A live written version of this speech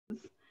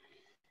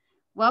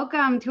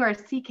Welcome to our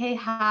CK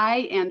High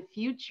and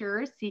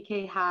future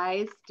CK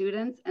High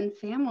students and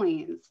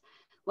families.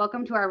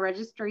 Welcome to our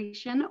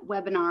registration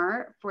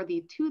webinar for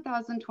the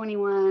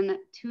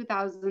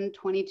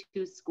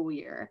 2021-2022 school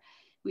year.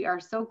 We are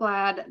so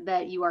glad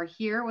that you are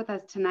here with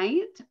us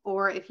tonight,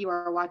 or if you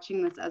are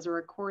watching this as a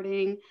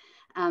recording,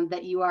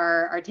 that you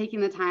are taking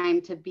the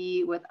time to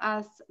be with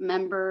us,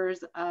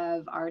 members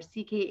of our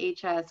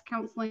CKHS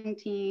counseling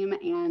team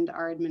and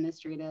our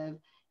administrative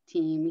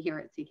team here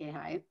at CK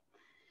High.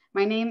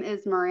 My name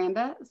is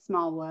Miranda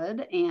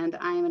Smallwood, and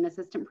I am an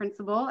assistant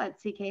principal at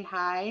CK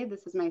High.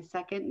 This is my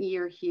second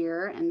year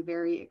here and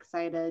very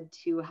excited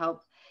to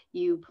help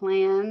you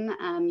plan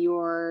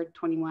your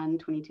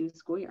 21-22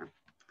 school year.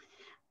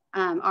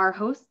 Our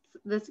hosts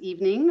this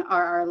evening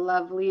are our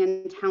lovely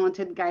and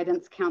talented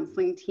guidance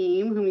counseling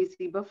team, whom you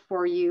see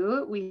before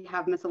you. We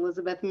have Miss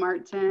Elizabeth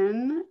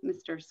Martin,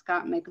 Mr.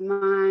 Scott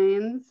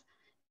McMines,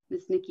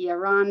 Miss Nikki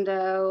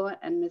Arando,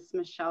 and Miss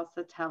Michelle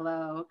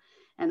Sotelo,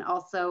 and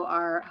also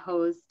our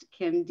host,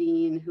 Kim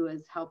Dean, who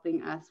is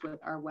helping us with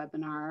our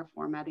webinar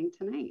formatting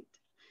tonight.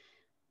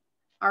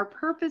 Our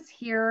purpose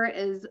here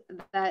is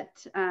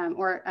that,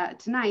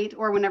 tonight,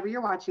 or whenever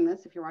you're watching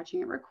this, if you're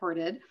watching it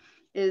recorded,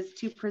 is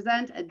to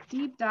present a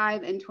deep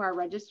dive into our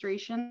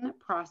registration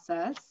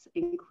process,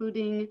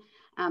 including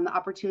the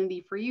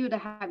opportunity for you to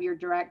have your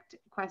direct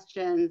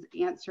questions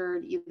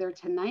answered either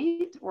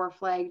tonight or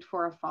flagged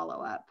for a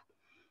follow-up.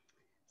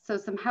 So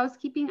some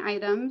housekeeping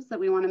items that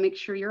we want to make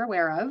sure you're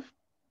aware of.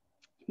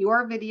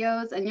 Your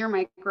videos and your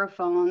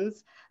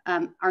microphones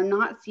are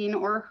not seen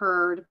or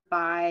heard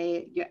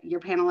by your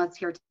panelists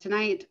here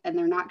tonight, and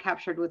they're not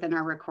captured within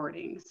our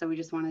recording. So we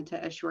just wanted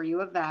to assure you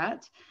of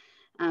that.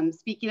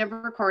 Speaking of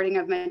recording,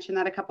 I've mentioned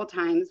that a couple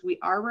times. We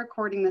are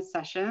recording this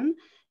session,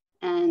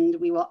 and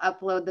we will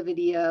upload the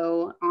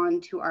video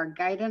onto our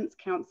guidance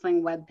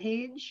counseling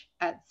webpage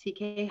at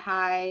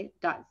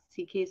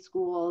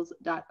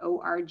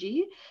ckhi.ckschools.org.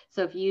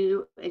 So if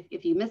you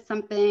miss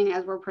something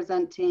as we're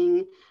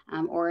presenting,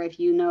 or if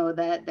you know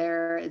that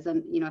there is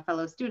a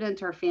fellow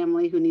student or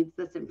family who needs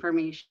this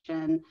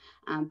information,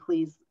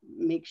 please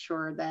make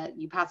sure that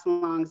you pass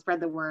along,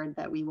 spread the word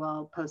that we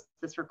will post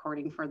this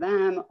recording for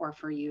them or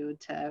for you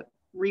to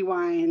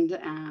rewind,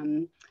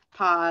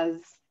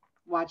 pause,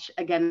 watch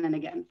again and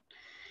again.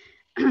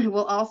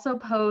 We'll also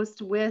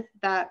post with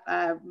that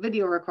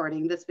video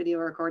recording,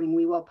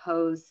 we will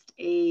post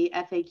a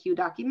FAQ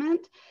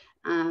document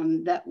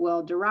that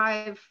will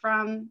derive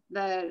from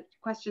the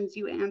questions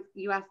you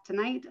asked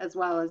tonight, as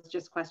well as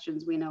just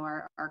questions we know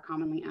are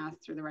commonly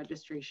asked through the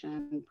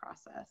registration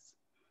process.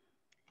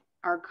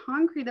 Our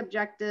concrete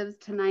objectives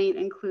tonight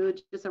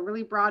include just a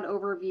really broad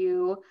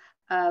overview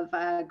of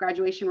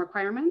graduation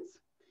requirements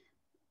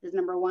is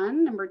number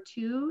one. Number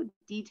two,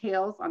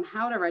 details on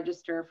how to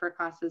register for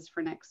classes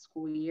for next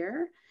school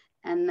year.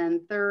 And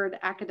then third,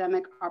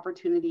 academic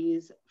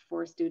opportunities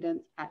for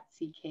students at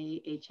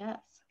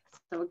CKHS.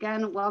 So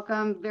again,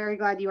 welcome, very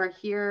glad you are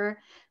here.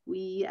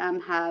 We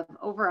have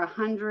over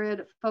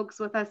 100 folks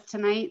with us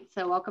tonight,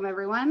 so welcome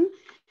everyone.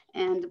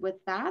 And with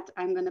that,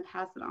 I'm going to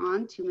pass it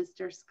on to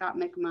Mr. Scott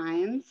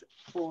McMines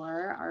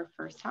for our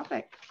first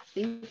topic.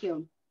 Thank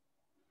you.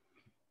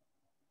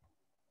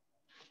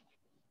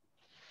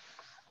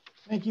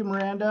 Thank you,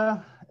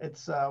 Miranda.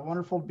 It's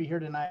wonderful to be here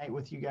tonight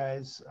with you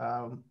guys.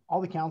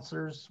 All the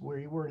counselors,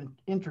 we were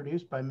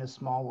introduced by Ms.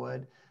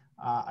 Smallwood.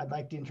 I'd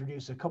like to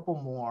introduce a couple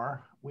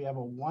more. We have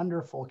a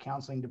wonderful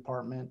counseling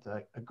department,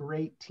 a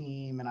great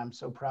team, and I'm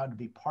so proud to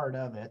be part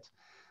of it.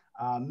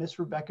 Miss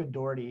Rebecca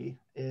Doherty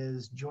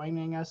is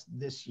joining us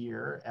this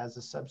year as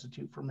a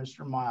substitute for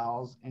Mr.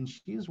 Miles, and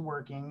she's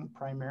working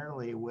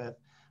primarily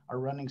with our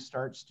Running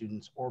Start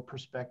students or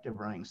prospective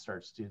Running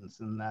Start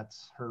students, and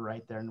that's her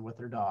right there with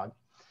her dog.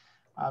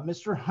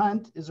 Mr.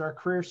 Hunt is our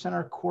Career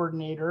Center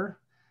coordinator,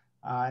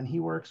 and he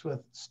works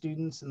with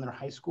students in their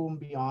high school and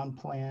beyond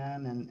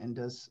plan and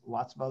does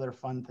lots of other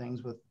fun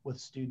things with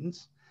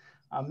students.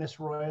 Miss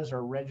Roy is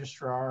our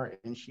registrar,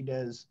 and she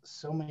does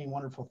so many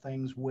wonderful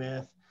things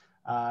with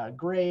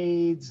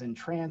grades and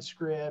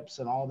transcripts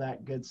and all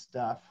that good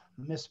stuff.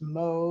 Miss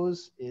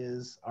Mose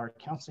is our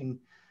counseling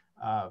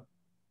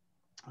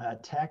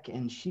tech,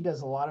 and she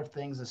does a lot of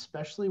things,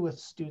 especially with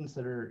students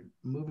that are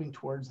moving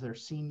towards their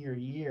senior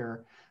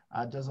year.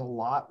 Does a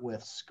lot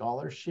with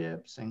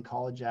scholarships and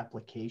college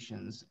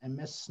applications. And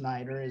Miss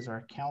Snyder is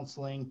our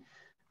counseling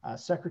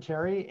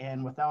secretary,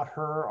 and without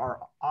her,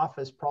 our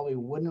office probably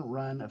wouldn't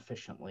run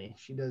efficiently.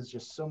 She does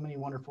just so many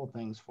wonderful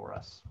things for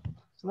us.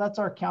 So that's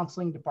our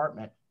counseling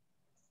department.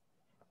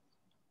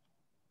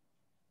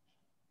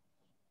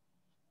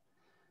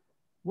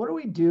 What do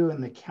we do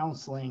in the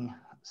counseling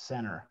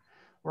center?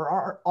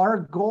 Where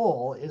our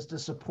goal is to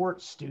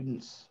support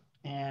students,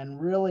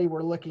 and really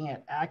we're looking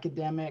at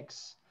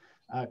academics,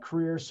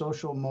 career,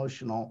 social,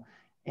 emotional,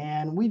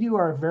 and we do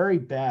our very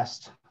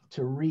best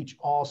to reach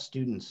all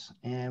students,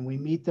 and we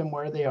meet them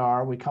where they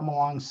are. We come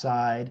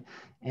alongside,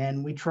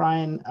 and we try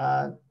and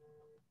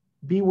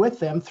be with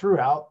them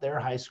throughout their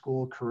high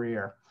school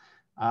career.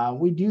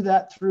 We do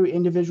that through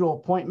individual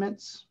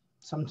appointments,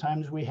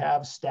 Sometimes we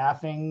have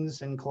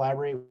staffings and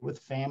collaborate with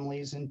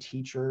families and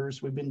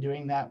teachers. We've been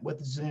doing that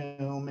with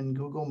Zoom and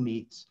Google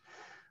Meets.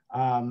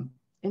 And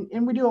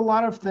we do a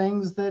lot of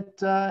things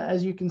that,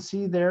 as you can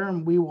see there,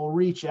 and we will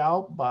reach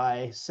out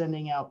by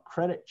sending out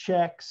credit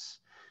checks,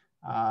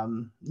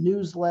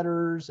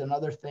 newsletters, and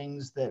other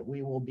things that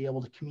we will be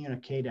able to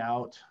communicate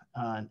out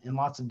in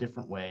lots of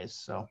different ways.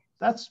 So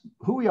that's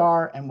who we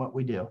are and what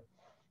we do.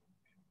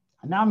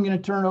 And now I'm going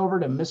to turn it over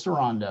to Ms.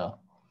 Arando.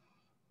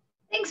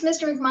 Thanks,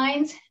 Mr.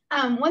 McMines.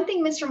 One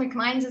thing Mr.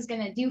 McMines is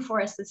going to do for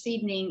us this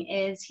evening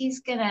is he's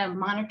going to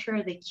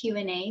monitor the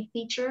Q&A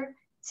feature.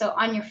 So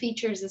on your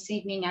features this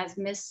evening, as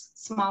Ms.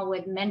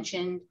 Smallwood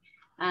mentioned,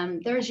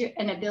 there's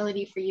an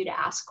ability for you to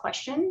ask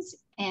questions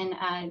in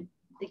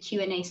the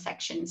Q&A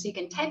section. So you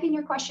can type in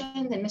your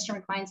questions, and Mr.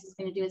 McMines is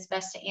going to do his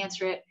best to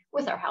answer it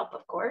with our help,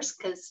 of course,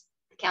 because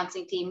the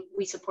counseling team,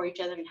 we support each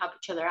other and help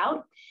each other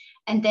out.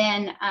 And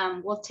then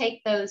we'll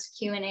take those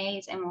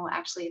Q&As and we'll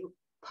actually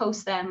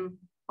post them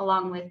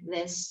along with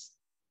this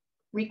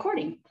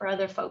recording for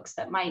other folks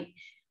that might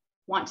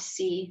want to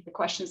see the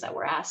questions that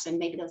were asked, and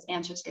maybe those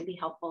answers can be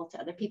helpful to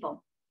other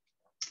people.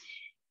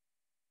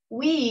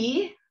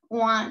 We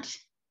want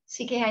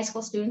CK High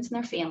School students and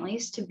their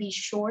families to be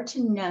sure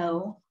to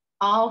know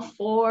all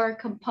 4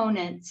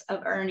 components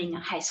of earning a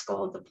high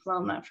school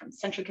diploma from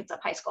Central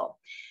Kitsap High School.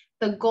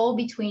 The goal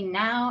between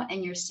now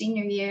and your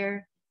senior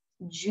year,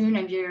 June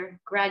of your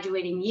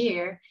graduating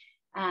year,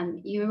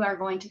 you are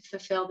going to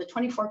fulfill the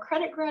 24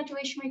 credit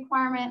graduation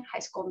requirement, high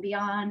school and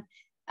beyond,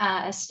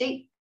 a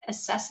state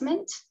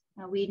assessment.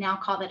 We now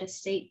call that a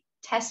state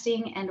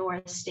testing and or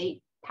a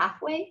state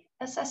pathway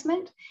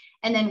assessment,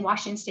 and then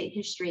Washington State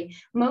history.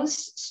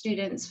 Most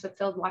students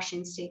fulfilled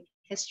Washington State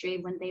history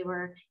when they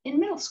were in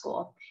middle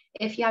school.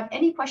 If you have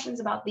any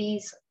questions about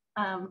these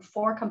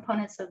 4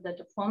 components of the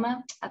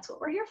diploma, that's what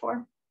we're here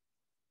for.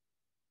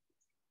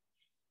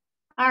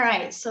 All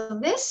right, so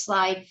this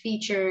slide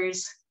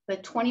features the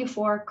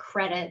 24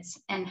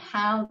 credits and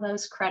how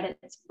those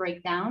credits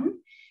break down.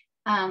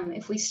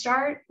 If we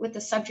start with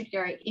the subject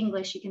area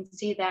English, you can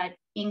see that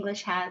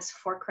English has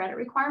 4 credit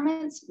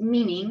requirements,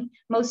 meaning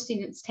most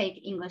students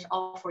take English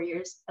all 4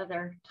 years of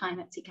their time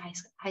at CK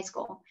High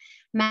School.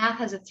 Math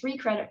has a 3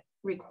 credit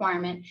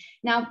requirement.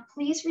 Now,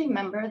 please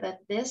remember that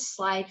this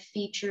slide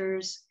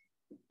features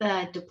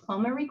the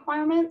diploma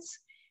requirements.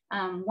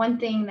 One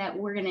thing that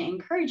we're going to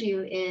encourage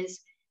you is,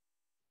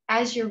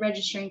 as you're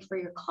registering for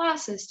your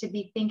classes, to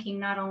be thinking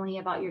not only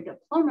about your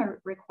diploma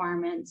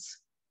requirements,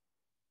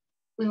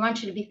 we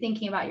want you to be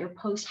thinking about your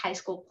post-high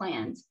school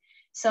plans.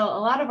 So a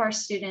lot of our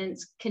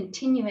students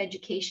continue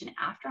education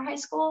after high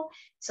school,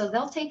 so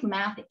they'll take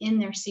math in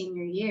their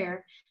senior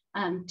year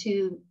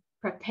to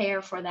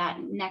prepare for that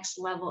next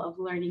level of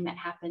learning that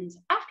happens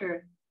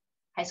after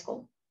high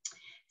school.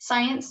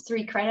 Science,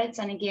 3 credits,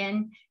 and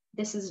again,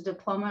 this is a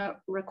diploma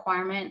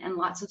requirement and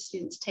lots of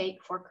students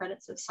take 4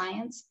 credits of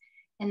science.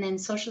 And then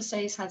social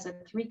studies has a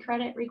 3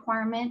 credit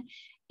requirement.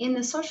 In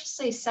the social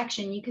studies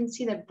section, you can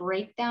see the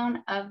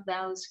breakdown of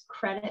those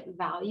credit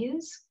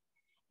values.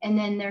 And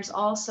then there's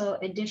also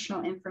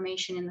additional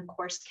information in the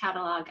course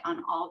catalog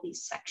on all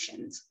these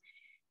sections.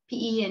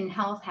 PE and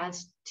health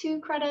has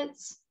 2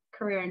 credits,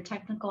 career and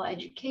technical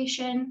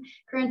education.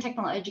 Career and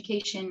technical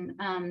education,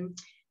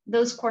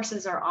 those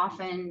courses are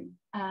often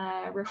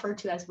referred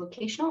to as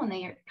vocational, and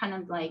they are kind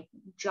of like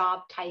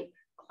job type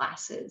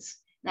classes.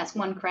 That's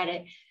 1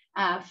 credit.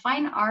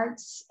 Fine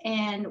arts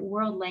and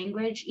world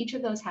language, each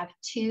of those have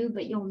 2,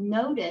 but you'll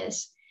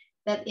notice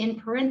that in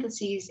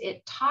parentheses,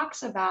 it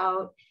talks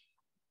about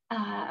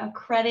a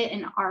credit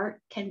in art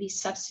can be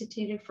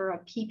substituted for a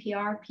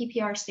PPR.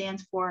 PPR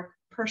stands for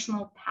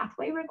personal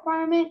pathway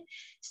requirement.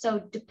 So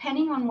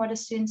depending on what a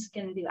student's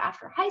going to do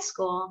after high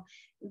school,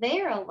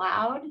 they are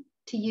allowed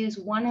to use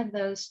one of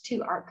those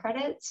 2 art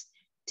credits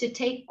to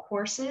take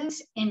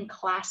courses in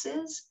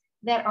classes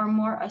that are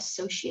more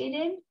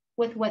associated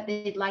with what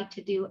they'd like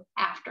to do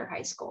after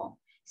high school.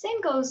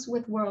 Same goes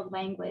with world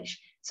language.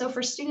 So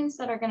for students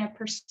that are going to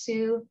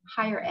pursue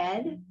higher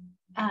ed,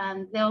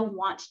 they'll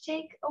want to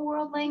take a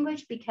world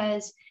language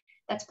because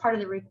that's part of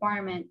the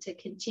requirement to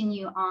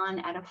continue on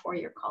at a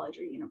 4-year college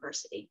or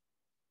university.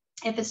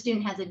 If a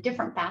student has a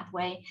different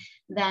pathway,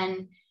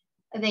 then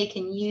they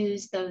can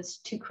use those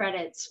 2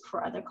 credits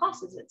for other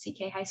classes at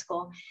CK High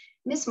School.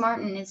 Ms.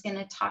 Martin is going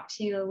to talk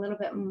to you a little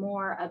bit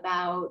more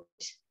about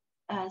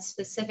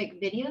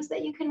specific videos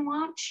that you can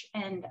watch,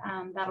 and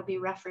that'll be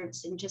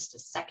referenced in just a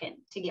second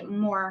to get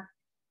more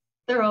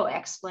thorough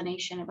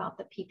explanation about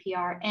the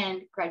PPR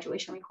and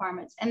graduation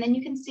requirements. And then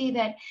you can see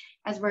that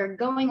as we're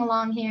going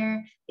along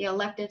here, the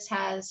electives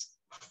has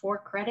 4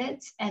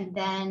 credits, and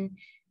then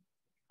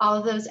all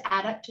of those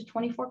add up to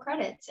 24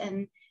 credits.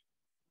 And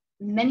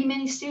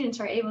many students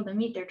are able to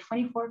meet their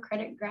 24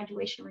 credit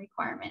graduation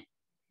requirement.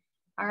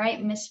 All right,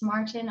 Ms.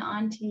 Martin,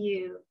 on to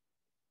you.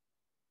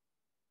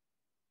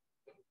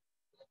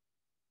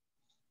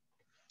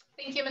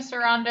 Thank you, Mr.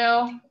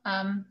 Rondo.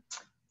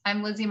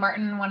 I'm Lizzie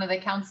Martin, one of the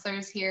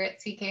counselors here at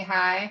CK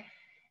High,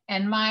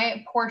 And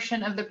my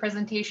portion of the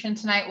presentation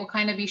tonight will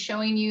kind of be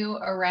showing you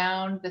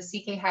around the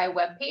CKHI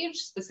webpage,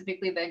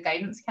 specifically the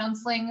guidance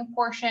counseling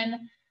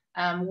portion,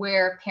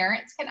 where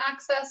parents can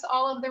access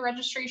all of the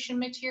registration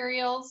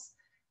materials.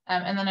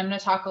 And then I'm going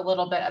to talk a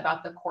little bit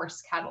about the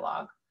course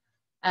catalog.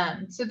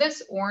 So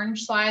this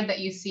orange slide that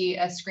you see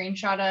a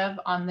screenshot of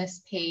on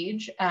this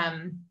page,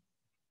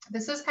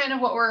 this is kind of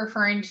what we're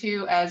referring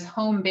to as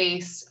home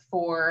base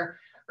for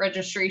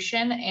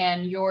registration,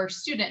 and your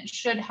student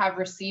should have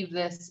received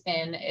this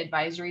in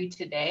advisory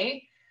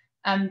today.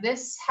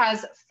 This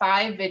has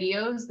 5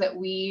 videos that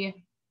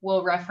we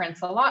will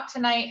reference a lot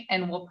tonight,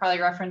 and we'll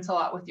probably reference a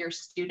lot with your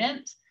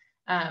student.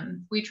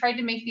 We tried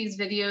to make these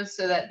videos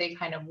so that they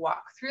kind of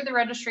walk through the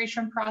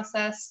registration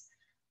process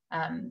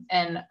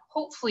and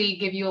hopefully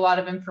give you a lot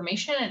of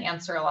information and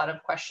answer a lot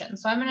of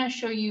questions. So I'm going to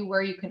show you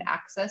where you can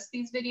access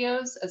these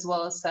videos as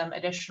well as some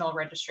additional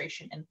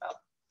registration info.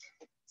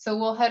 So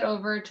we'll head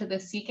over to the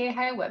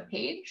CKHI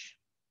webpage.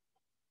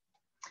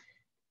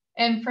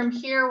 And from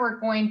here, we're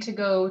going to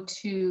go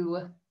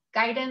to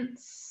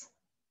guidance,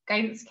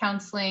 guidance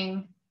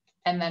counseling,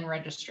 and then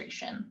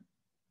registration.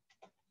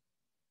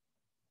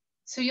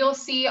 So you'll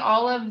see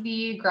all of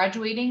the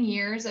graduating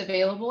years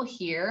available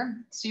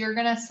here. So you're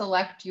going to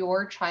select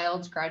your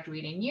child's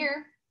graduating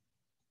year.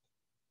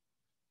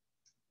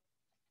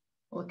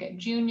 Look at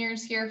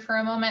juniors here for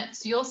a moment.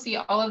 So you'll see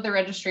all of the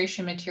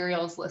registration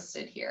materials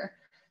listed here.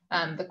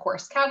 The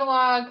course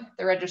catalog,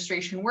 the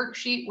registration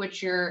worksheet,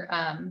 which your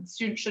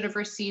student should have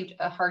received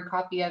a hard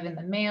copy of in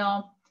the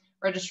mail,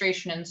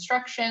 registration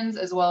instructions,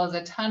 as well as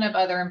a ton of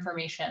other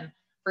information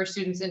for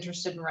students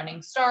interested in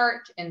running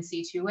START and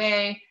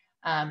C2A,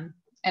 and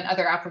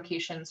other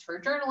applications for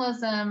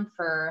journalism,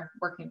 for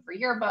working for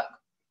yearbook.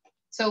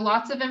 So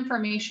lots of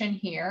information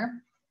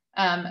here.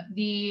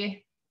 The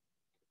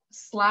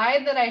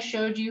slide that I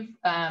showed you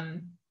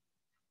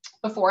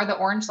before, the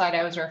orange slide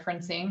I was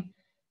referencing,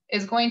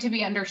 is going to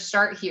be under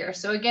Start here.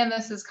 So again,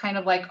 this is kind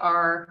of like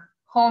our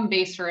home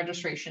base for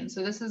registration.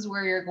 So this is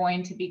where you're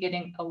going to be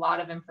getting a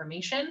lot of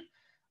information.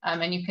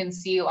 And you can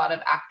see a lot of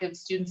active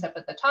students up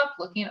at the top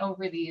looking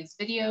over these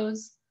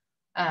videos.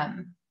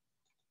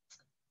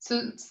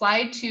 So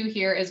slide 2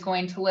 here is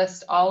going to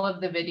list all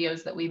of the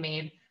videos that we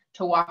made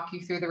to walk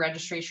you through the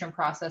registration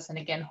process and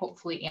again,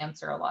 hopefully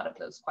answer a lot of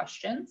those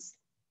questions.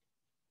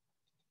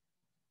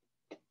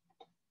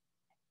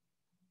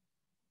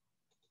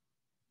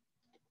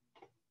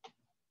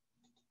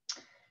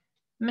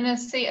 I'm going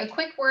to say a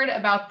quick word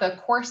about the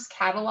course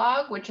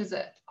catalog, which is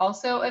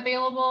also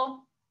available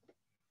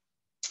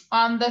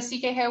on the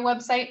CKHI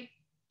website.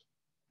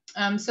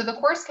 So the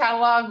course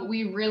catalog,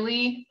 we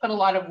really put a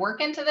lot of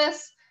work into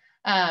this,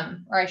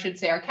 or I should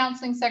say our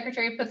counseling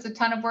secretary puts a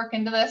ton of work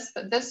into this,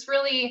 but this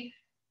really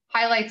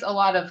highlights a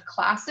lot of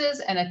classes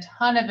and a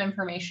ton of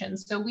information.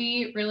 So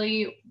we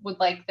really would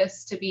like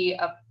this to be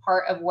a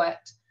part of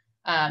what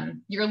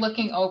you're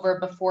looking over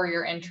before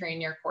you're entering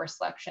your course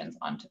selections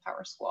onto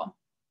PowerSchool.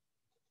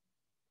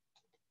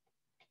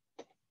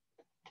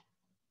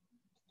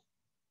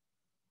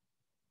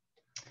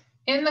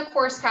 In the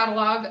course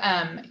catalog,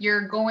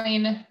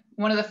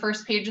 one of the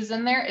first pages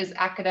in there is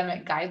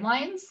academic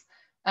guidelines.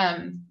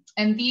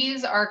 And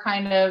these are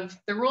kind of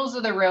the rules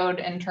of the road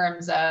in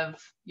terms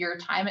of your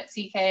time at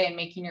CK and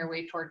making your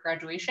way toward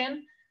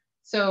graduation.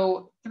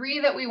 So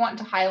 3 that we want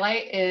to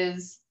highlight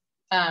is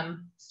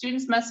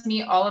students must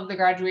meet all of the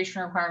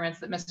graduation requirements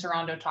that Mr.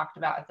 Rondo talked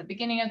about at the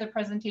beginning of the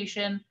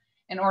presentation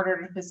in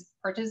order to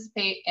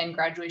participate in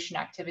graduation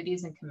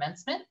activities and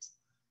commencement.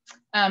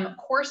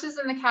 Courses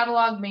in the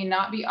catalog may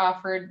not be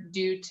offered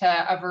due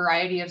to a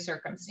variety of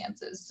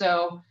circumstances.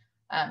 So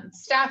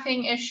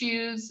staffing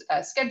issues,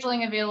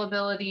 scheduling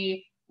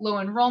availability, low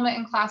enrollment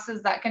in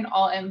classes, that can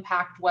all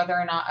impact whether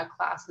or not a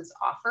class is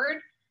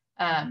offered.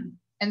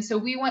 And so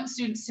we want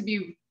students to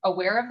be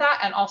aware of that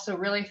and also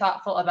really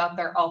thoughtful about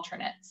their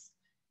alternates.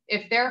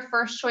 If their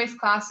first choice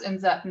class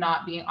ends up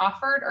not being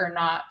offered or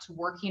not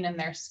working in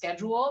their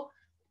schedule,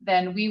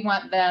 then we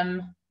want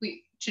them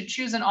to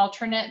choose an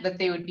alternate that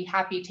they would be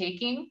happy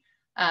taking.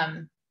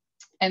 And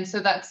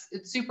so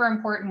it's super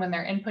important when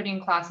they're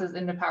inputting classes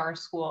into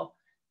PowerSchool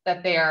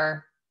that they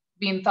are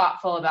being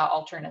thoughtful about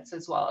alternates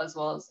as well as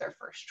their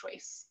first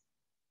choice.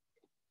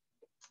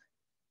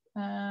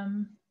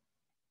 I'm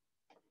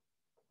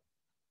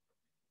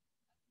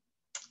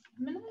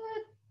gonna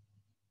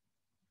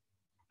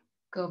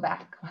go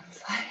back one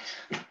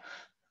slide.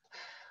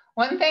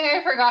 One thing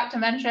I forgot to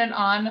mention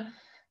on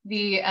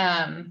the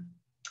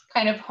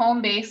kind of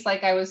home base,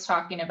 like I was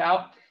talking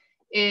about,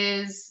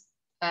 is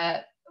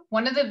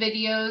one of the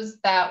videos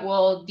that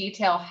will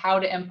detail how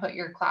to input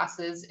your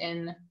classes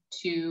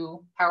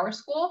into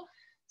PowerSchool.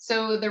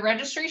 So the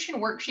registration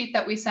worksheet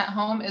that we sent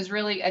home is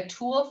really a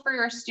tool for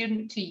your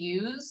student to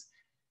use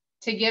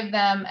to give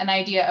them an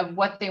idea of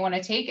what they want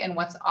to take and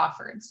what's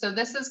offered. So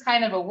this is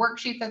kind of a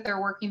worksheet that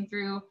they're working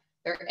through.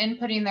 They're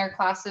inputting their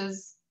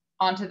classes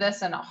onto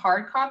this in a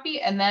hard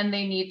copy, and then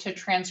they need to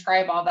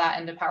transcribe all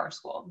that into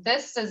PowerSchool.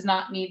 This does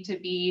not need to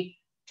be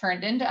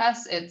turned into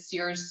us. It's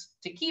yours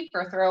to keep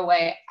or throw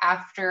away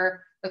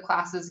after the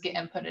classes get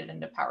inputted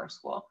into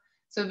PowerSchool.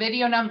 So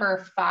video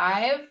number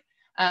 5,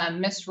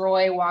 Ms.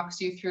 Roy walks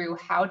you through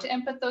how to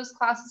input those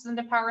classes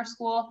into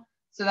PowerSchool.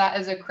 So that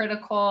is a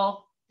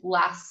critical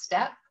last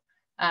step,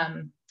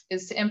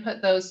 is to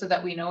input those so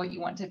that we know what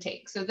you want to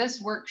take. So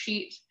this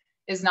worksheet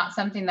is not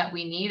something that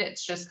we need.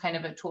 It's just kind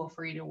of a tool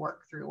for you to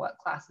work through what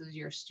classes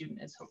your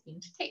student is hoping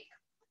to take.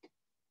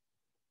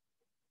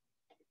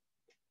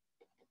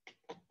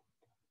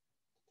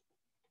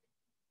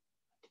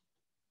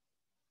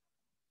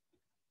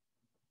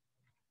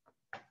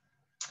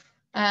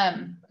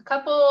 A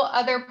couple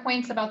other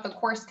points about the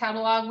course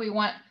catalog. We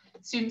want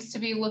students to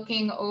be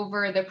looking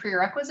over the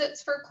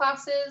prerequisites for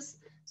classes.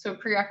 So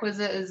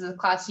prerequisite is the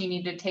class you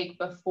need to take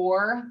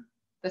before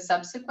the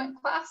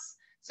subsequent class.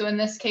 So in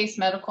this case,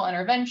 medical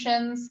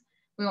interventions,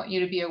 we want you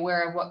to be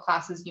aware of what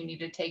classes you need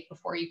to take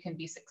before you can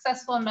be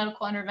successful in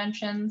medical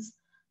interventions.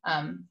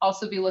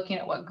 Also be looking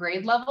at what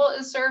grade level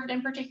is served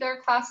in particular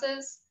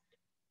classes.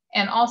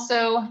 And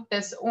also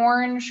this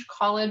orange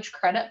college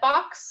credit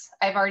box.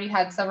 I've already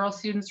had several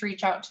students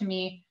reach out to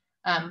me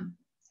and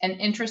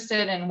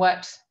interested in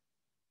what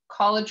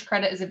college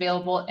credit is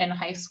available in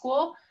high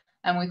school.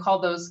 And we call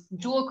those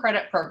dual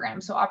credit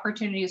programs. So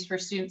opportunities for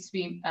students to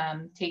be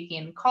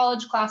taking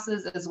college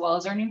classes as well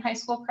as earning high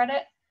school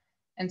credit.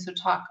 And so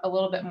talk a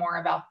little bit more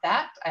about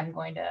that, I'm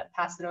going to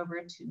pass it over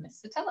to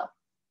Ms. Sotelo.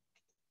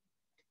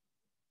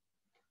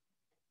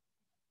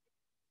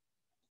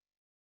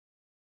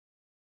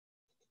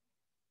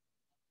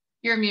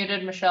 You're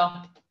muted,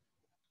 Michelle.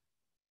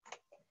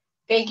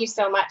 Thank you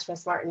so much,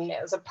 Ms. Martin.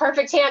 It was a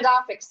perfect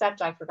handoff,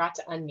 except I forgot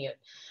to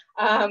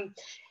unmute.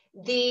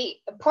 The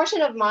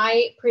portion of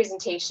my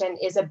presentation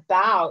is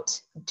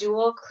about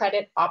dual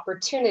credit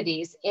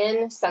opportunities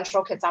in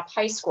Central Kitsap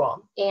High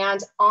School.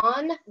 And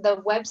on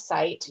the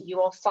website, you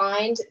will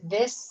find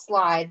this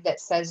slide that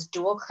says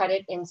dual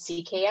credit in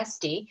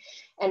CKSD.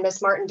 And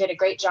Ms. Martin did a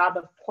great job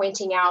of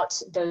pointing out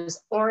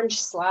those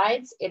orange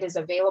slides. It is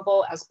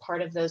available as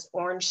part of those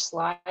orange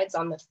slides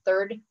on the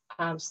third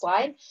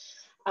slide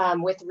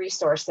with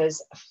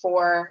resources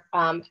for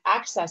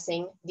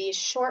accessing these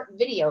short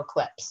video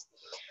clips.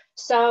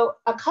 So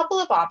a couple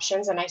of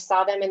options, and I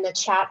saw them in the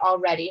chat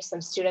already.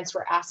 Some students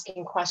were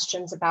asking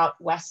questions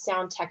about West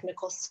Sound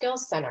Technical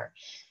Skills Center.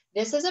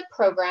 This is a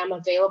program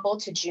available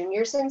to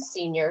juniors and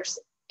seniors,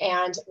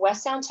 and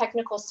West Sound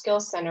Technical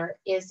Skills Center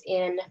is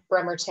in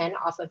Bremerton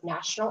off of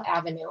National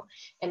Avenue,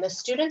 and the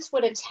students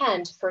would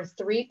attend for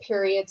 3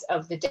 periods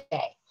of the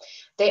day.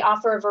 They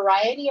offer a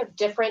variety of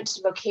different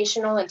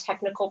vocational and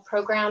technical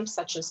programs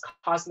such as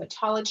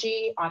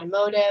cosmetology,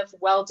 automotive,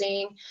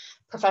 welding,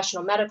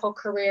 professional medical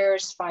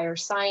careers, fire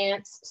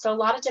science. So a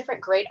lot of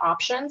different great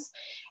options.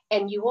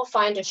 And you will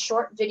find a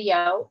short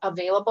video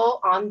available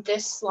on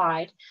this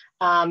slide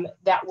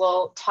that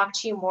will talk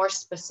to you more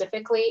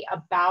specifically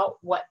about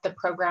what the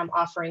program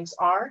offerings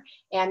are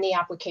and the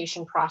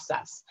application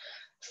process.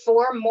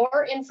 For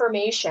more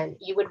information,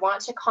 you would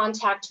want to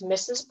contact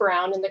Mrs.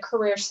 Brown in the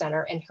Career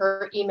Center, and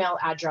her email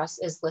address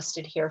is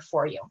listed here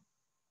for you.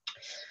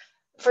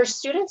 For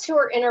students who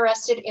are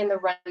interested in the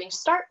Running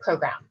Start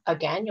program,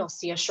 again, you'll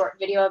see a short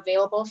video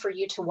available for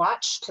you to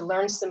watch to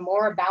learn some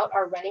more about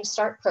our Running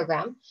Start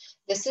program.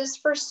 This is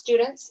for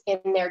students in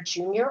their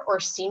junior or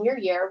senior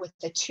year with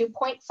a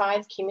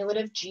 2.5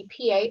 cumulative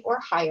GPA or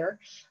higher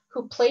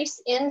who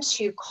place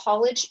into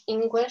college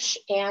English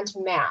and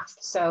math.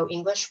 So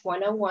English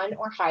 101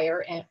 or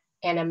higher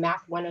and a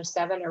math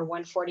 107 or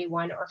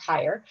 141 or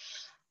higher.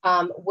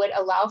 Would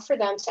allow for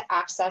them to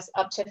access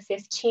up to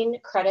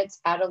 15 credits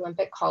at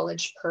Olympic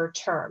College per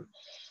term.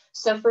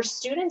 So for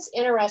students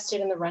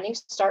interested in the Running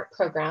Start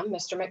program,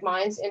 Mr.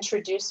 McMines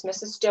introduced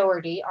Mrs.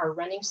 Doherty, our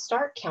Running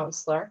Start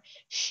counselor.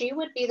 She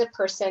would be the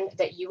person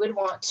that you would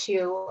want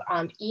to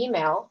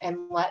email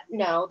and let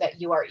know that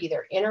you are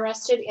either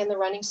interested in the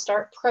Running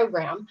Start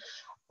program,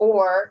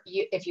 or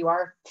if you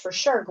are for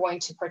sure going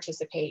to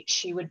participate,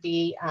 she would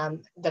be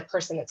the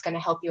person that's going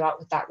to help you out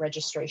with that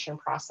registration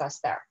process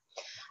there.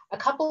 A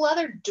couple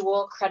other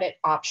dual credit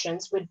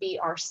options would be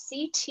our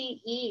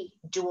CTE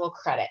dual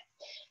credit.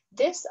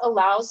 This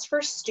allows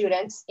for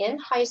students in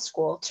high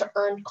school to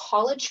earn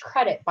college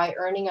credit by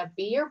earning a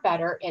B or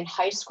better in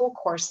high school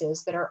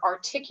courses that are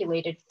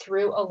articulated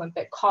through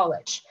Olympic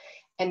College.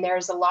 And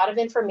there's a lot of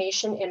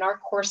information in our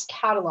course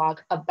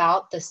catalog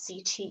about the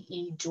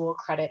CTE dual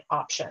credit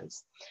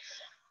options.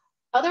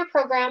 Other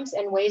programs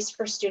and ways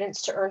for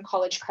students to earn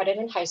college credit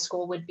in high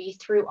school would be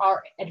through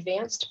our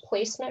Advanced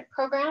Placement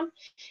program.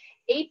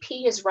 AP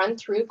is run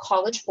through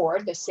College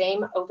Board, the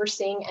same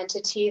overseeing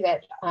entity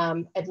that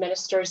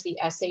administers the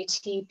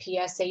SAT,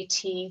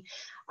 PSAT,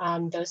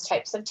 those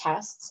types of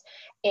tests.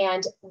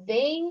 And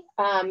they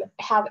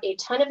have a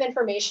ton of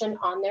information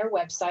on their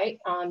website,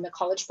 on the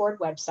College Board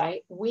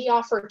website. We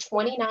offer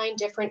 29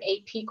 different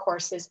AP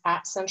courses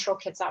at Central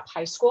Kitsap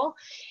High School.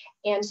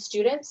 And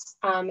students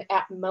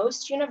at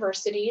most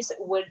universities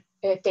would,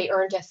 if they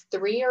earned a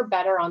 3 or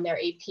better on their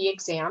AP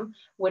exam,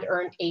 would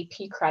earn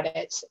AP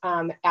credit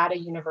at a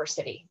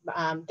university.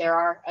 There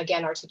are,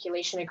 again,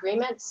 articulation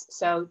agreements,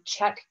 so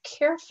check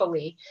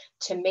carefully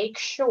to make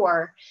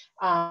sure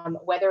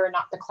whether or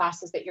not the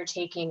classes that you're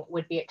taking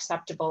would be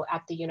acceptable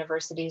at the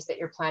universities that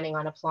you're planning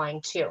on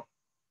applying to.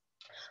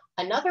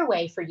 Another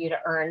way for you to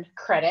earn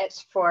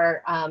credit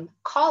for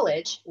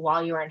college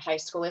while you're in high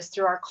school is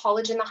through our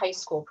College in the High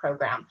School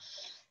program.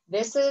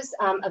 This is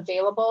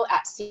available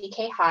at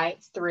CK High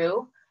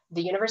through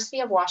the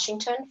University of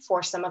Washington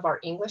for some of our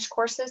English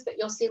courses that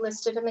you'll see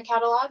listed in the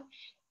catalog.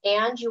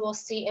 And you will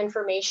see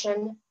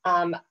information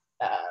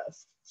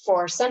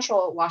for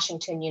Central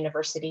Washington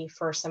University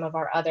for some of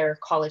our other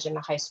college and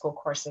the high school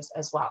courses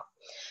as well.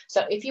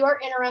 So if you are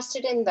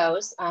interested in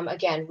those,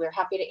 again, we're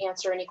happy to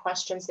answer any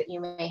questions that you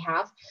may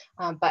have.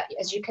 But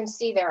as you can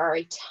see, there are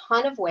a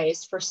ton of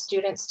ways for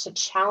students to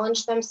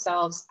challenge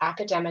themselves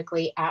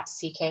academically at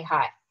CK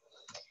High.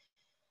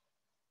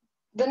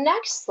 The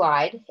next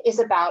slide is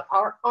about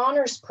our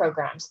honors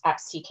programs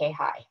at CK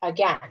High.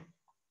 Again,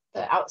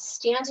 the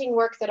outstanding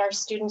work that our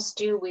students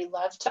do, we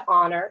love to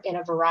honor in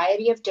a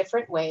variety of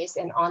different ways.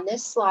 And on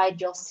this slide,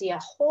 you'll see a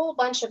whole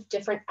bunch of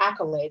different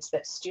accolades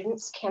that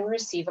students can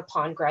receive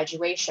upon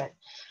graduation.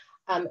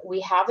 We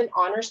have an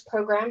honors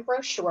program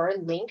brochure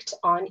linked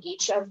on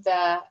each of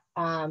the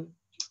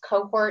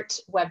cohort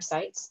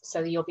websites,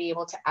 so you'll be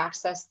able to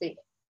access the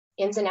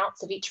ins and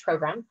outs of each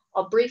program.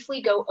 I'll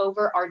briefly go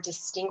over our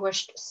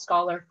Distinguished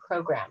Scholar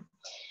program.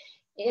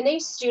 In a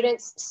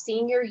student's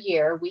senior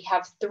year, we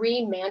have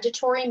 3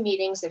 mandatory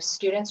meetings if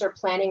students are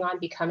planning on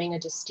becoming a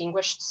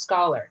distinguished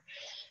scholar.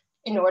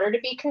 In order to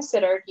be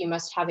considered, you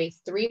must have a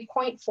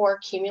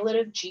 3.4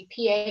 cumulative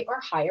GPA or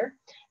higher,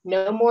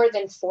 no more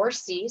than 4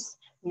 Cs,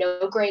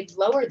 no grade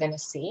lower than a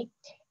C,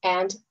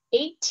 and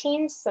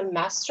 18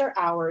 semester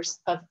hours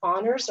of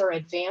honors or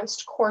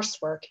advanced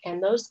coursework,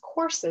 and those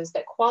courses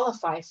that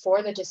qualify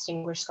for the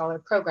Distinguished Scholar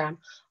program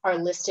are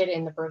listed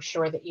in the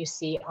brochure that you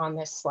see on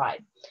this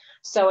slide.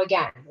 So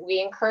again, we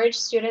encourage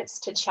students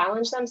to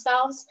challenge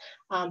themselves,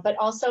 but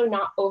also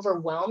not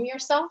overwhelm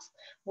yourself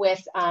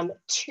with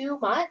too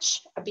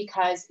much,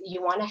 because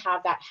you want to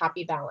have that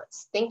happy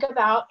balance. Think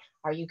about,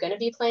 are you going to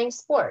be playing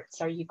sports?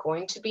 Are you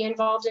going to be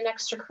involved in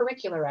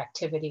extracurricular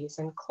activities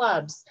and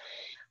clubs?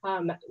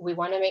 We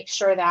want to make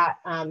sure that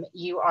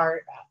you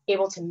are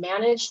able to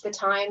manage the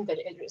time that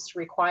is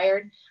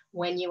required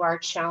when you are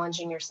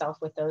challenging yourself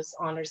with those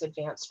honors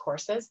advanced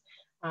courses.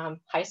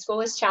 High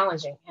school is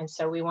challenging, and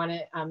so we want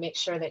to make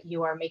sure that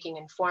you are making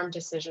informed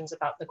decisions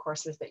about the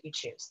courses that you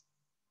choose.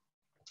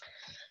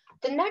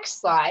 The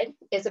next slide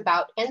is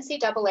about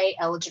NCAA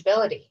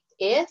eligibility.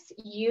 If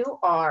you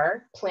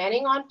are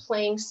planning on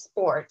playing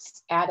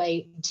sports at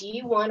a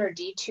D1 or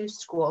D2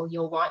 school,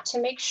 you'll want to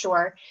make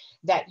sure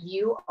that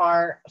you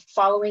are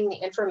following the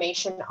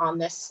information on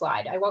this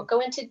slide. I won't go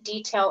into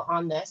detail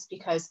on this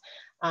because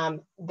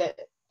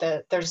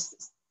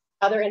there's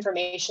other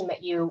information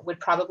that you would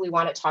probably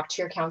want to talk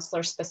to your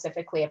counselor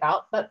specifically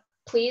about, but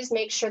please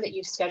make sure that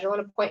you schedule an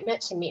appointment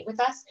to meet with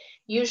us.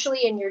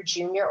 Usually in your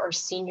junior or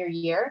senior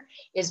year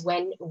is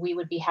when we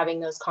would be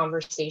having those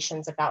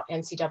conversations about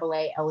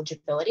NCAA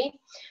eligibility,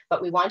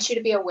 but we want you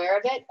to be aware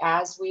of it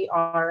as we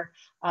are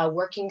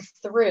working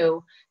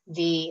through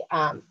the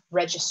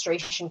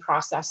registration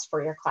process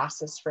for your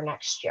classes for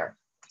next year.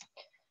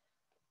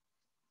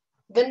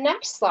 The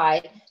next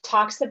slide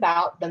talks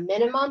about the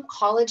minimum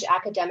college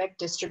academic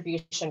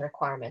distribution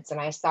requirements. And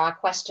I saw a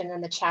question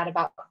in the chat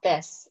about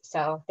this.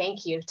 So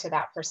thank you to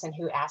that person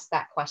who asked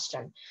that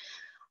question.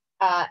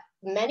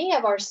 Many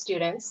of our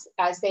students,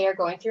 as they are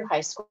going through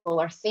high school,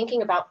 are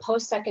thinking about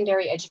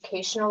post-secondary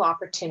educational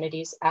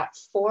opportunities at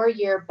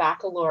 4-year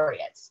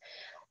baccalaureates.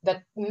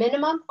 The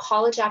minimum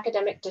college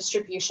academic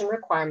distribution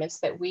requirements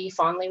that we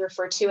fondly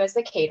refer to as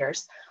the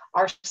CADRs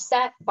are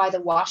set by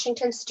the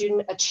Washington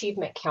Student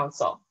Achievement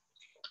Council.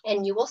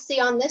 And you will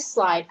see on this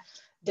slide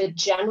the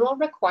general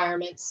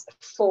requirements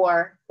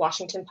for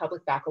Washington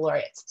Public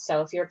Baccalaureates.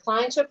 So if you're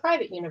applying to a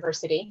private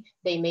university,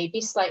 they may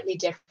be slightly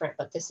different,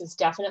 but this is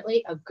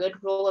definitely a good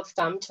rule of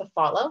thumb to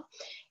follow.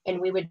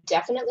 And we would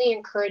definitely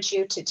encourage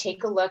you to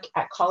take a look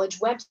at college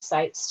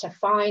websites to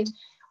find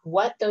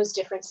what those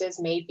differences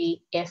may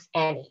be, if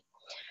any.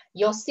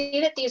 You'll see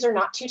that these are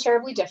not too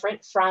terribly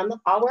different from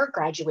our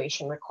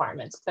graduation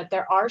requirements, but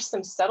there are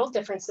some subtle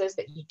differences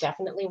that you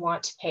definitely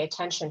want to pay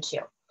attention to.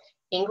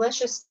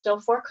 English is still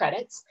 4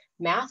 credits,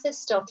 math is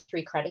still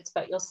 3 credits,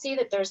 but you'll see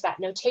that there's that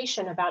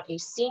notation about a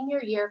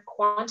senior year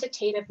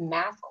quantitative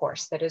math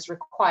course that is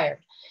required.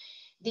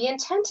 The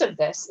intent of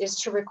this is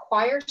to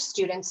require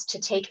students to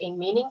take a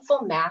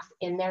meaningful math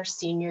in their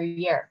senior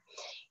year.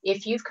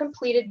 If you've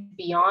completed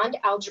beyond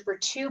Algebra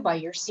 2 by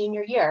your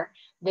senior year,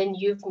 then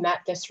you've met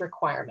this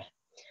requirement.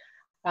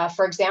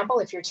 For example,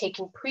 if you're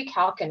taking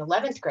pre-calc in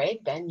 11th grade,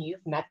 then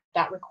you've met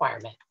that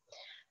requirement.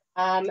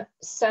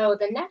 So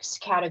the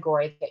next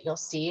category that you'll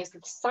see is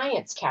the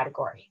science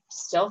category.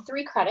 Still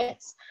 3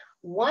 credits.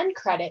 1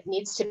 credit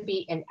needs to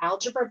be in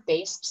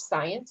algebra-based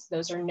science.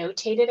 Those are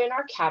notated in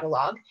our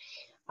catalog.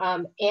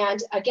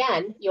 And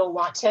again, you'll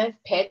want to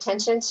pay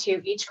attention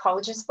to each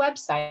college's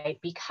website,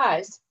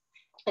 because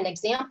an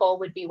example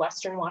would be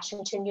Western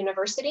Washington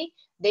University.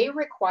 They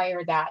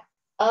require that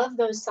of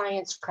those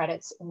science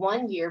credits,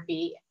 1 year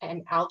be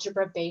an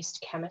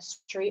algebra-based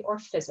chemistry or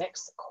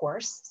physics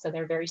course. So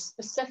they're very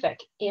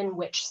specific in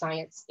which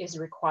science is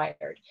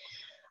required.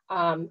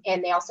 And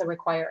they also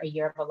require a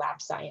year of a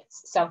lab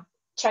science. So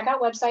check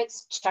out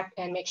websites, check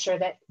and make sure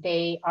that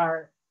they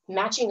are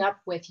matching up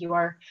with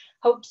your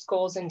hopes,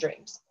 goals, and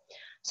dreams.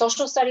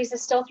 Social studies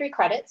is still 3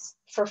 credits.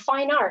 For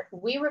fine art,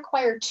 we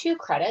require 2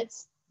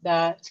 credits.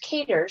 The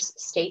CKHS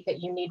state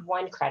that you need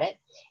 1 credit.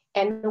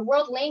 And the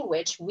world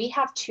language, we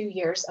have 2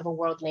 years of a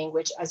world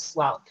language as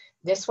well.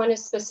 This one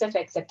is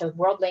specific that the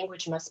world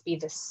language must be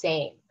the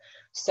same.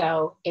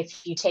 So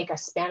if you take a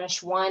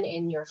Spanish 1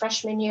 in your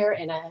freshman year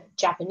and a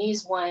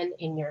Japanese 1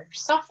 in your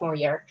sophomore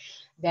year,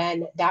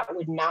 then that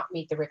would not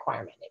meet the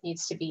requirement. It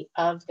needs to be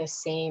of the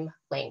same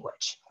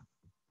language.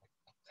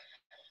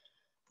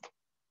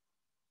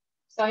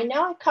 So I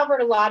know I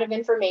covered a lot of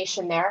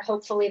information there.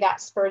 Hopefully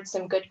that spurred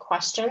some good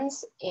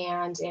questions.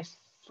 And if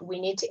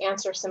we need to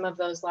answer some of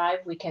those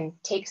live, we can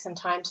take some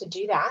time to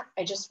do that.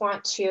 I just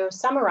want to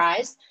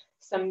summarize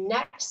some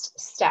next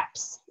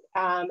steps.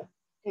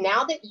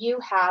 Now that you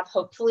have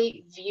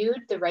hopefully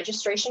viewed the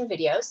registration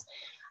videos,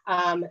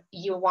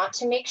 you want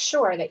to make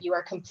sure that you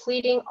are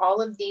completing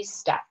all of these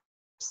steps.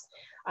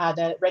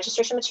 The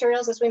registration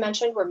materials, as we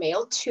mentioned, were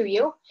mailed to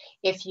you.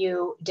 If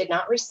you did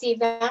not receive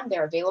them,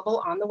 they're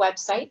available on the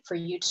website for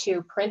you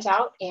to print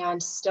out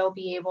and still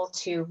be able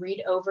to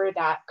read over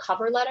that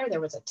cover letter.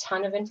 There was a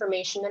ton of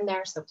information in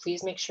there, so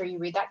please make sure you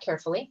read that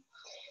carefully.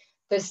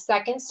 The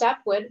second step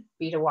would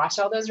be to watch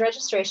all those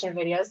registration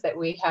videos that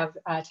we have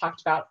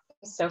talked about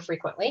so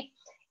frequently.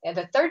 And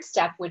the third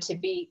step would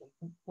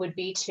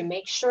be to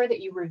make sure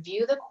that you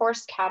review the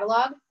course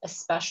catalog,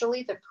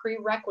 especially the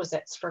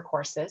prerequisites for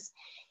courses.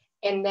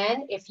 And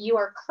then if you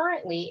are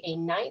currently a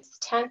 9th,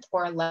 10th,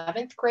 or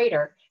 11th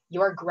grader,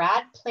 your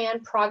grad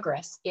plan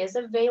progress is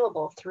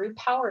available through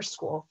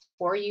PowerSchool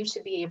for you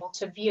to be able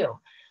to view.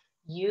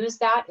 Use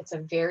that, it's a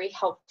very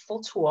helpful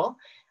tool.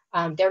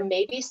 There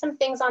may be some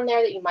things on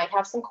there that you might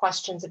have some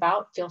questions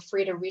about. Feel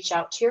free to reach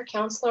out to your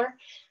counselor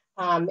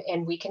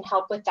and we can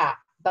help with that.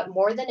 But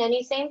more than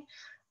anything,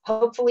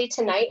 hopefully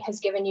tonight has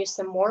given you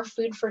some more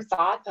food for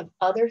thought of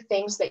other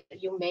things that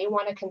you may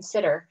want to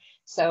consider.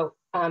 So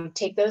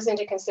take those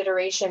into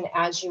consideration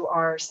as you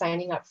are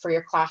signing up for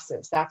your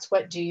classes. That's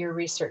what do your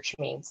research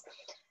means.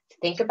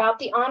 Think about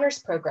the honors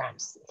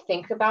programs.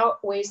 Think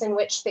about ways in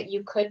which that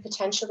you could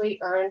potentially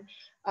earn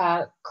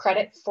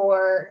credit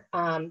for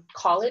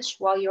college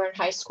while you're in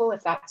high school,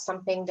 if that's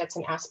something that's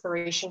an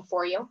aspiration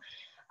for you.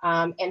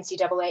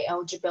 NCAA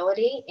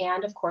eligibility,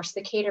 and of course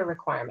the CATER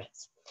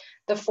requirements.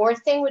 The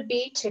fourth thing would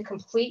be to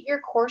complete your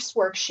course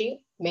worksheet.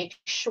 Make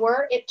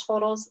sure it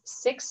totals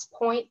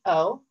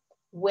 6.0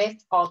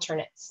 with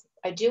alternates.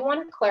 I do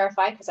want to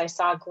clarify, because I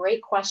saw a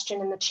great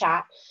question in the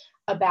chat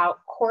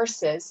about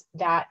courses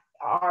that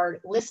are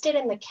listed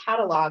in the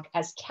catalog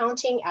as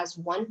counting as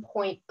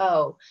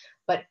 1.0,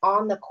 but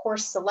on the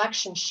course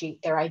selection sheet,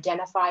 they're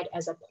identified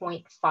as a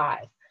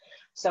 0.5.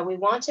 So we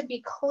want to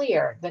be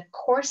clear, the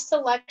course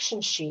selection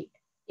sheet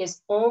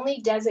is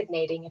only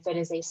designating if it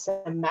is a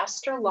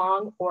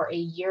semester-long or a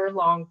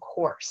year-long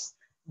course.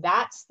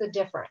 That's the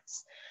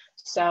difference.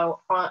 So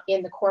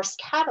in the course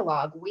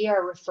catalog, we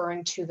are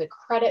referring to the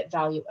credit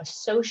value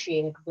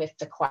associated with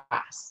the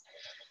class.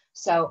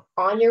 So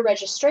on your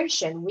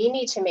registration, we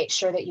need to make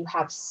sure that you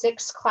have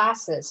 6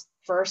 classes,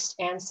 first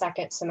and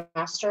second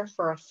semester,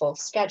 for a full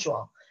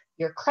schedule.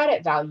 Your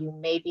credit value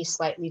may be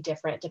slightly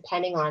different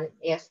depending on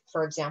if,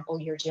 for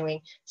example, you're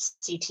doing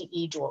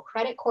CTE dual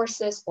credit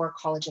courses or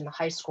college in the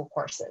high school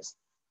courses.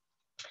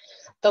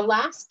 The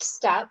last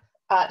step,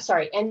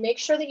 and make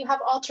sure that you have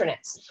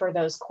alternates for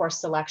those course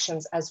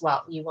selections as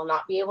well. You will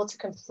not be able to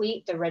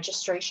complete the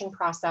registration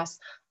process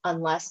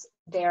unless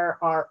there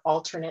are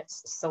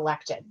alternates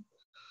selected.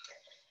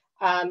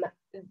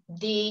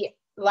 The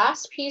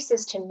last piece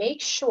is to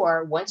make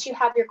sure, once you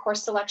have your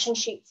course selection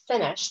sheet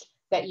finished,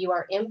 that you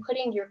are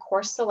inputting your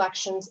course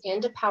selections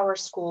into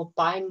PowerSchool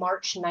by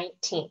March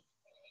 19th.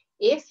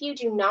 If you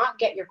do not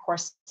get your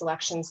course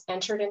selections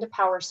entered into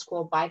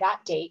PowerSchool by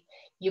that date,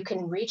 you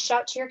can reach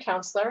out to your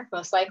counselor.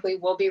 Most likely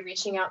we'll be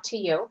reaching out to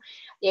you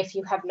if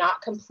you have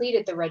not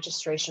completed the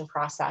registration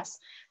process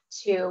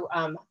to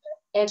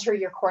enter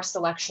your course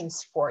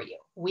selections for you.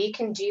 We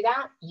can do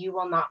that. You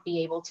will not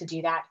be able to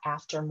do that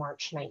after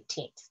March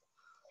 19th.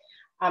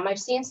 I've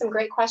seen some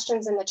great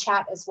questions in the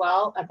chat as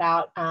well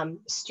about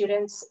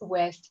students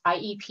with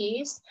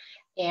IEPs,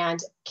 and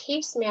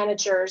case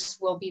managers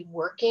will be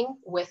working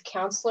with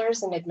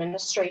counselors and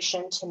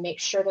administration to make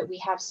sure that we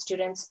have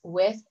students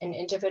with an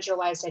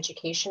individualized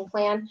education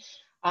plan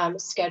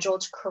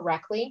scheduled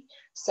correctly.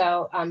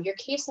 So your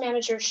case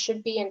manager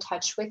should be in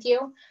touch with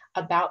you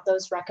about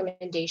those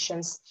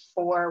recommendations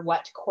for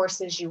what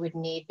courses you would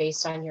need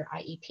based on your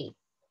IEP.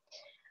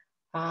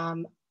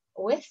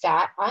 With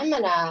that, I'm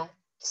gonna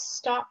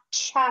stop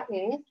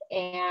chatting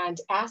and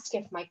ask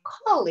if my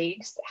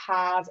colleagues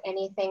have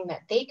anything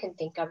that they can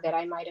think of that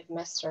I might have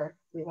missed or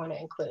we want to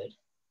include.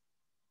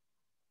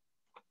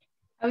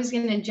 I was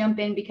going to jump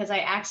in because I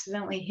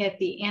accidentally hit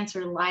the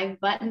answer live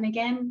button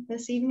again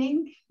this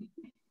evening.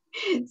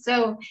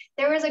 So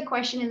there was a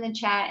question in the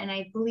chat, and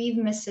I believe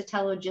Ms.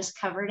 Sotelo just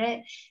covered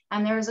it.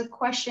 And there was a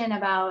question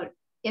about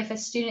if a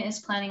student is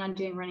planning on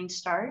doing Running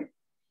Start,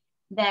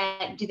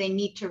 that do they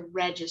need to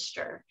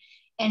register?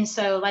 And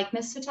so like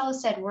Ms. Sotelo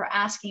said, we're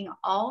asking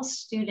all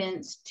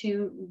students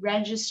to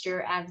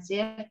register as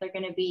if they're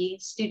going to be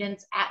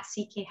students at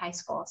CK High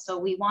School. So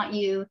we want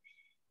you,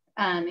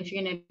 if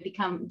you're going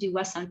to do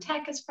Westland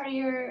Tech as part of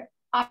your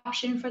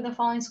option for the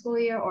following school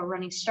year or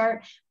Running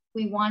Start,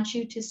 we want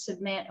you to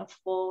submit a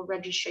full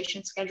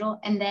registration schedule.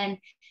 And then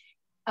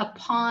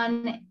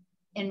upon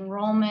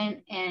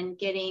enrollment and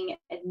getting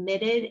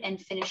admitted and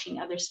finishing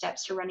other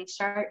steps to Running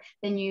Start,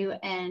 then you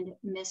and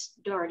Miss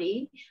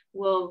Doherty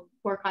will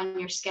work on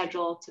your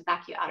schedule to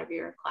back you out of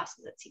your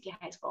classes at CK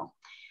High School.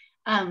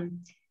 That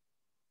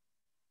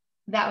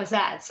was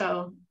that.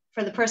 So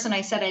for the person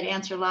I said I'd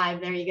answer live,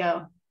 there you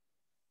go.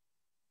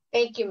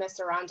 Thank you, Ms.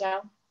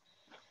 Arando.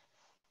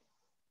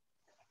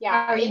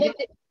 Yeah,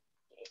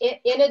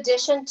 in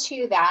addition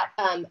to that,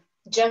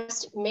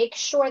 just make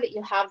sure that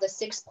you have the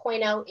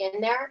 6.0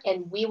 in there,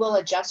 and we will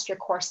adjust your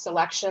course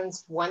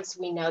selections once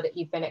we know that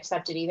you've been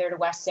accepted either to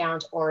West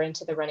Sound or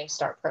into the Running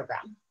Start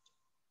program.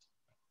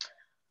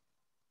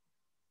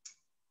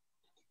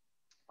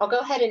 I'll go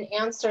ahead and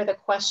answer the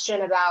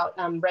question about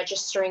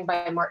registering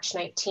by March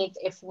 19th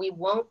if we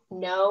won't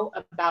know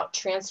about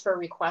transfer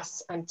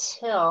requests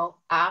until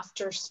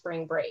after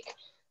spring break.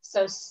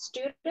 So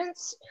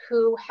students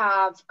who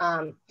have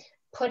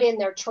put in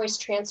their choice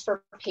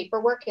transfer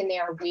paperwork and they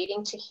are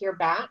waiting to hear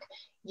back,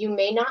 you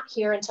may not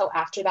hear until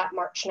after that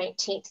March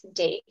 19th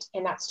date,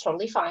 and that's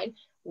totally fine.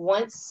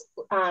 Once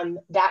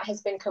that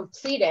has been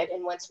completed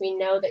and once we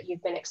know that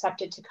you've been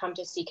accepted to come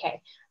to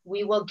CK,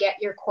 we will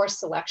get your course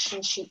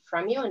selection sheet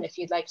from you. And if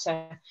you'd like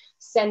to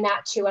send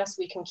that to us,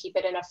 we can keep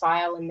it in a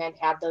file and then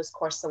add those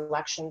course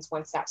selections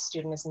once that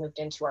student is moved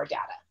into our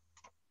data.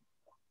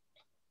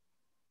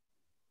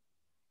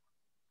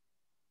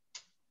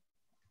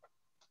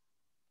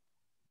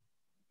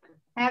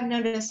 I have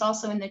noticed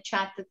also in the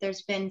chat that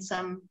there's been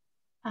some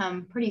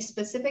pretty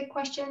specific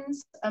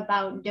questions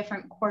about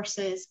different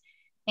courses.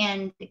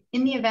 And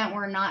in the event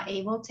we're not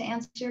able to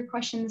answer your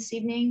question this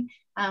evening,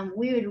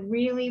 we would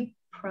really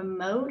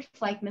promote,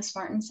 like Ms.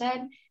 Martin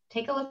said,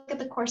 take a look at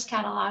the course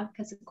catalog,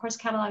 because the course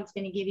catalog is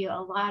going to give you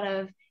a lot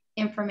of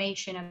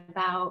information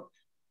about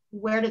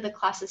where do the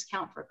classes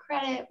count for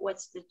credit,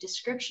 what's the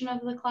description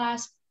of the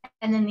class.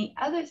 And then the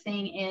other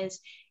thing is,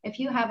 if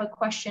you have a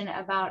question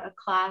about a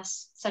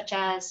class, such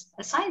as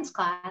a science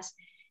class,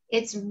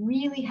 it's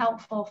really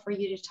helpful for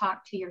you to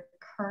talk to your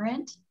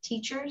current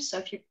teachers. So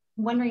if you're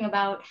wondering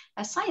about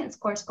a science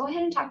course, go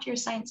ahead and talk to your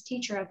science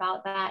teacher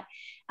about that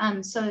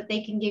so that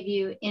they can give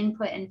you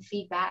input and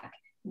feedback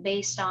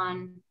based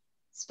on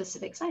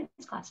specific science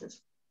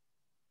classes.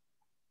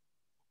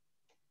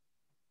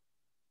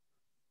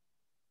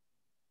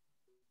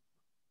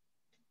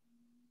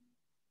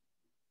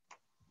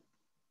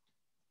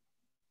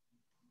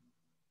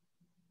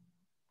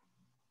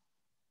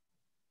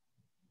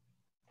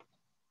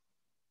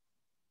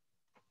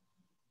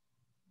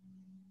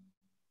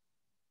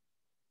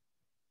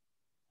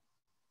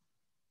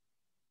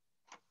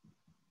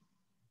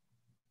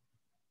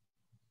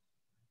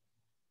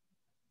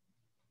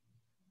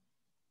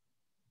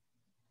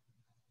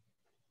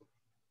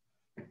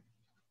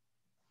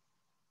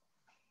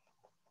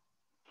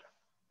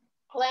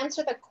 I'll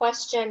answer the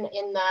question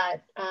in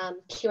the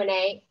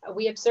Q&A.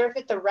 We observed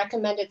that the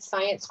recommended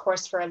science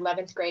course for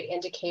 11th grade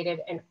indicated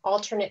an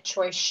alternate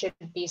choice should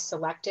be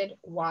selected.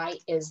 Why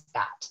is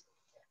that?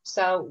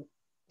 So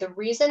the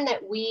reason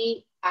that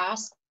we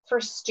ask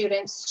for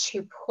students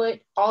to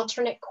put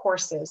alternate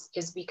courses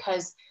is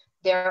because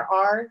there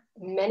are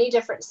many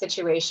different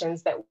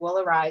situations that will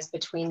arise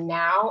between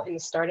now and the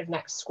start of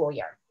next school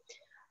year.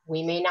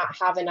 We may not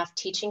have enough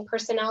teaching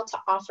personnel to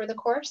offer the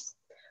course.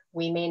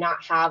 We may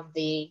not have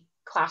the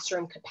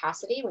classroom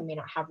capacity. We may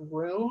not have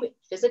room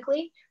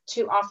physically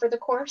to offer the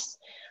course.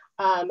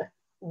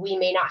 We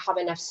may not have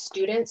enough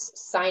students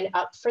sign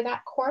up for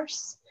that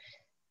course.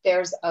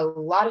 There's a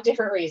lot of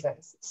different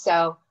reasons.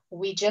 So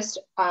we just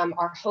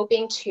are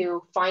hoping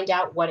to find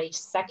out what a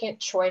second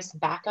choice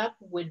backup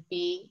would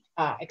be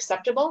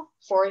acceptable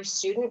for a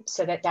student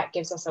so that that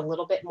gives us a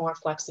little bit more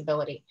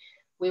flexibility.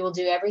 We will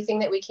do everything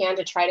that we can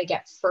to try to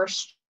get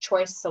first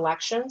choice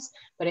selections,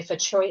 but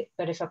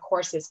if a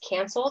course is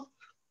canceled,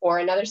 or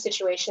another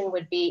situation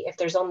would be if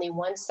there's only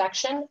one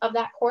section of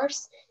that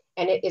course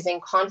and it is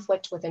in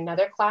conflict with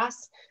another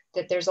class,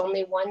 that there's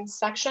only one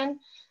section,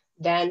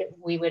 then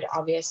we would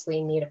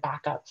obviously need a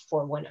backup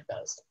for one of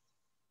those.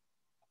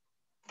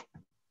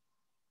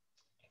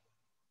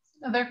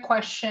 Another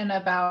question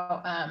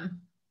about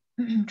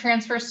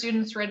transfer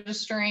students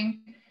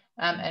registering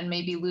and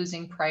maybe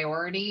losing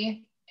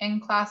priority. in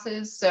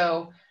classes.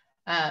 So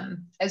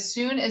as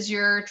soon as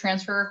your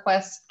transfer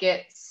request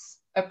gets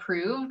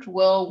approved,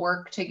 we'll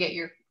work to get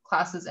your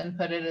classes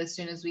inputted as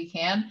soon as we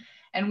can.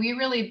 And we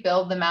really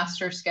build the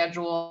master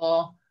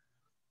schedule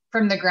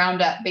from the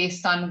ground up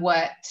based on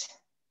what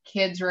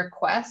kids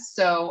request.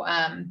 So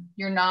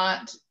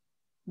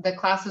the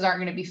classes aren't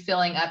going to be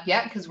filling up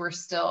yet because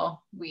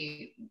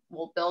we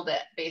will build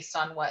it based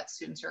on what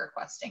students are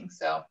requesting.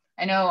 So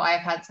I know I've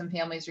had some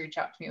families reach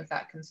out to me with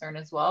that concern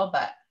as well,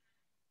 but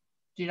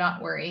do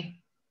not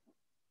worry.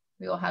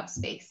 We will have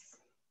space.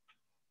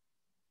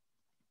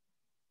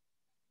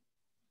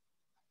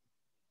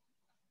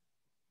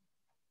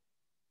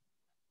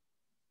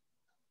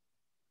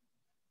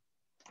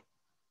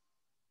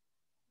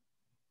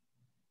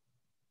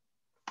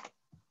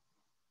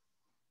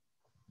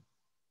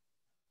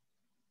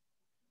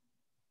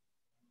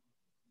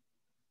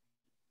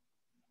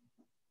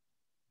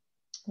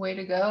 Way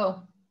to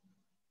go.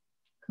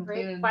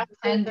 Completed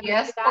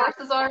NDS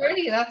courses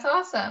already. That's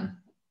awesome.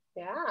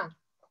 Yeah.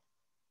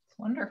 It's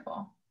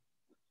wonderful.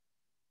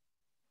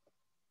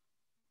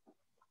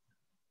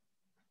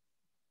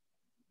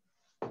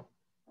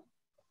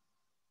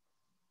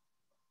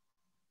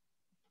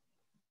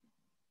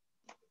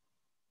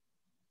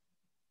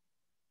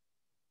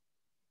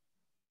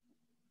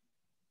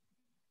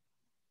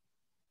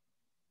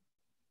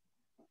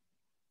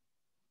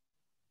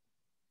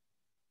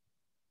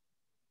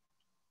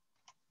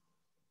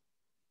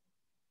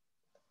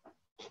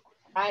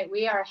 All right,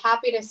 we are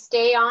happy to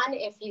stay on.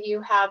 If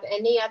you have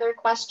any other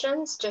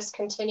questions, just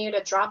continue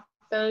to drop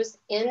those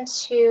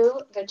into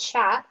the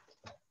chat.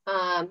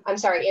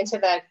 Into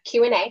the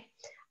Q&A.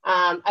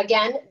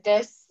 Again,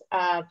 this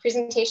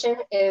presentation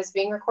is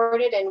being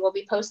recorded and will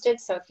be posted.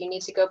 So if you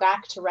need to go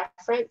back to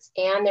reference,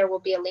 and there will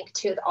be a link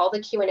to all the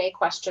Q&A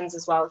questions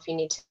as well if you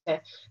need to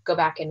go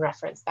back and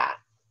reference that.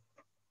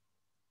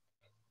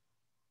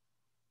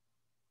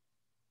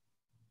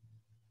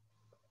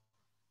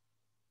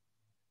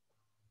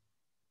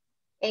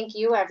 Thank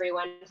you,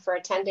 everyone, for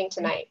attending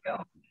tonight.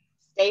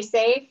 Stay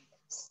safe,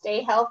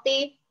 stay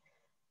healthy,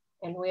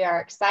 and we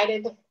are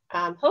excited,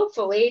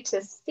 hopefully,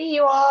 to see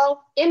you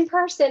all in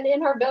person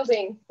in our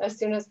building as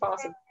soon as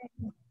possible.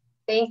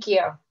 Thank you.